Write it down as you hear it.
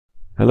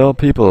Hello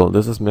people,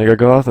 this is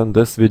Megagoth, and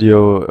this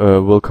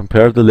video will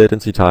compare the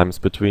latency times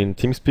between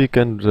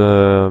TeamSpeak and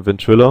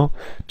Ventrilo,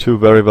 two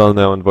very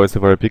well-known voice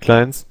over IP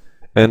clients,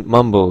 and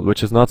Mumble,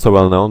 which is not so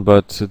well-known,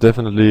 but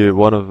definitely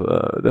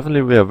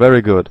definitely we are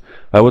very good.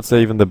 I would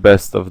say even the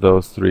best of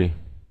those three.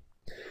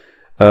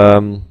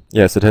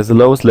 Yes, it has the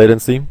lowest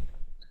latency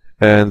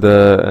and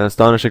an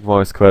astonishing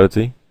voice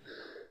quality.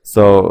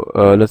 So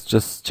let's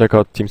just check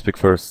out TeamSpeak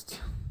first.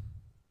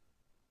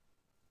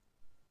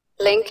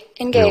 Link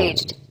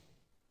engaged.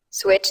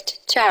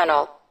 Switched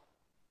channel.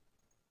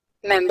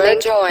 Member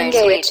joined.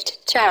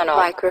 Switched channel.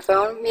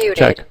 Microphone muted.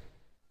 Check.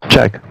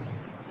 Check.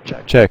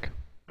 Check.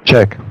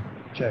 Check.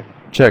 Check.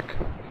 Check.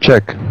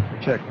 Check.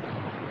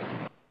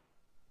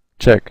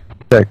 Check.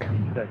 Check.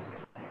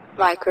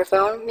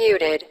 Microphone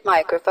muted.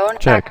 Microphone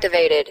Check.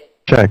 activated.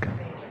 Check.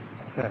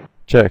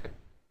 Check.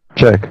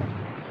 Check.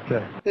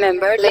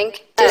 Member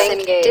link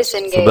disengaged.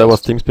 So that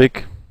was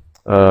TeamSpeak.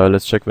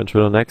 Let's check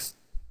Ventrilo next.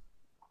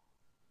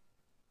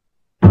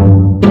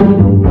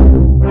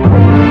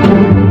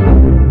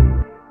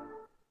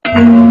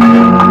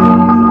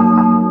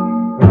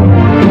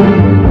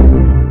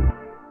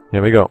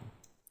 Here we go.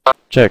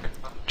 Check.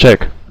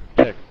 Check.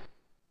 Check.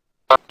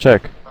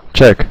 Check.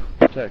 Check.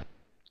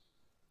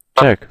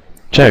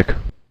 Check.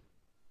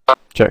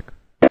 Check.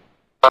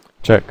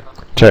 Check.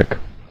 Check.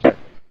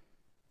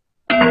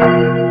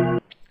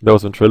 That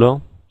was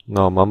Ventrilo.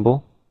 Now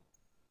Mumble.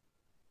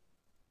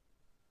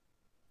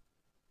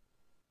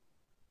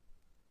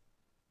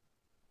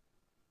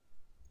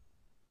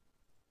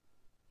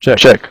 Check.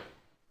 Check.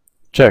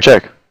 Check.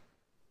 Check.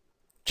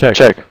 Check.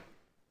 Check.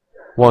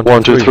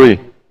 1, 2, 3.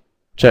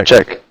 Check.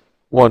 Check.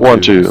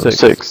 1, 2,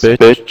 6.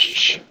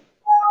 Bitch.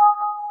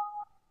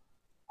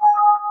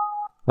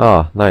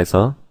 Ah, nice,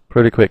 huh?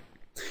 Pretty quick.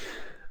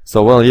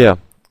 So, well, yeah.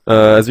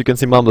 As you can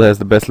see, Mumble has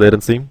the best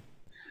latency.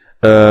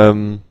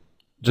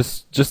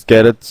 Just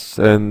get it,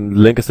 and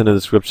link is in the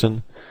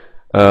description.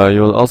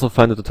 You will also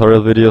find a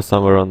tutorial video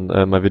somewhere on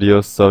my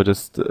videos, so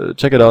just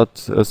check it out.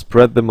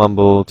 Spread the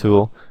Mumble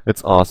tool.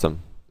 It's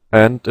awesome.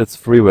 And it's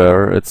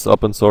freeware, it's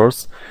open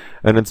source,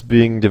 and it's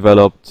being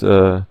developed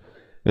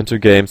into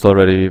games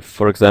already.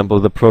 For example,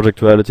 the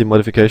Project Reality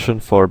modification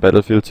for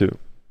Battlefield 2.